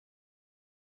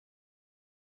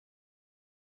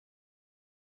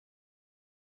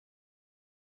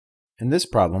In this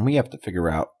problem, we have to figure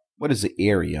out what is the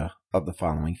area of the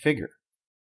following figure.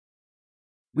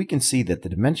 We can see that the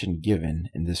dimension given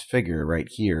in this figure right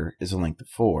here is a length of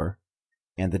 4,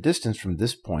 and the distance from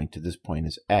this point to this point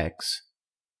is x,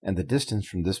 and the distance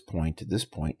from this point to this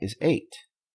point is 8.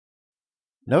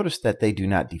 Notice that they do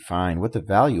not define what the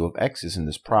value of x is in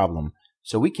this problem,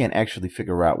 so we can't actually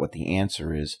figure out what the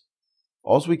answer is.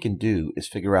 All we can do is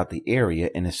figure out the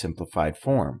area in a simplified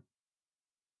form.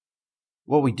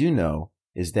 What we do know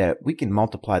is that we can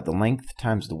multiply the length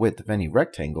times the width of any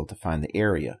rectangle to find the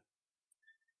area.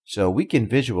 So we can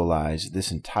visualize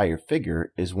this entire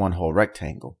figure as one whole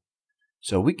rectangle.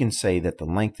 So we can say that the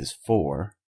length is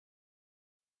 4,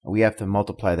 and we have to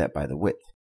multiply that by the width.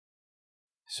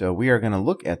 So we are going to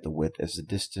look at the width as the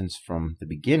distance from the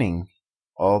beginning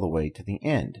all the way to the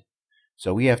end.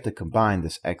 So we have to combine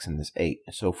this x and this 8.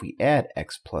 So if we add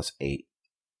x plus 8,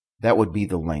 that would be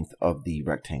the length of the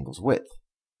rectangle's width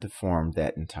to form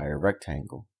that entire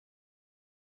rectangle.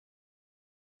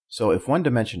 So if one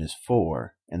dimension is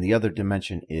 4 and the other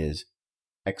dimension is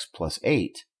x plus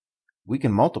 8, we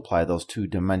can multiply those two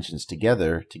dimensions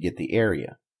together to get the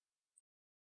area.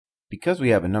 Because we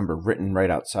have a number written right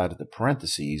outside of the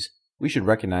parentheses, we should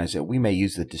recognize that we may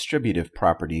use the distributive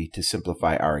property to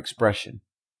simplify our expression.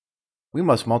 We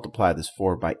must multiply this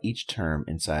 4 by each term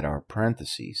inside our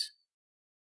parentheses.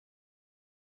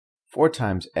 4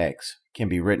 times x can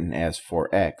be written as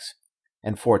 4x,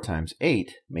 and 4 times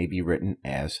 8 may be written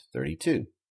as 32.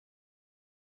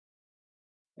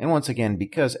 And once again,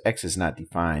 because x is not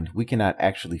defined, we cannot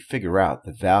actually figure out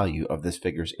the value of this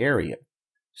figure's area.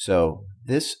 So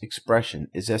this expression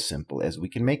is as simple as we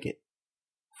can make it.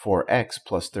 4x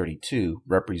plus 32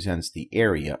 represents the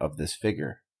area of this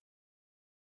figure.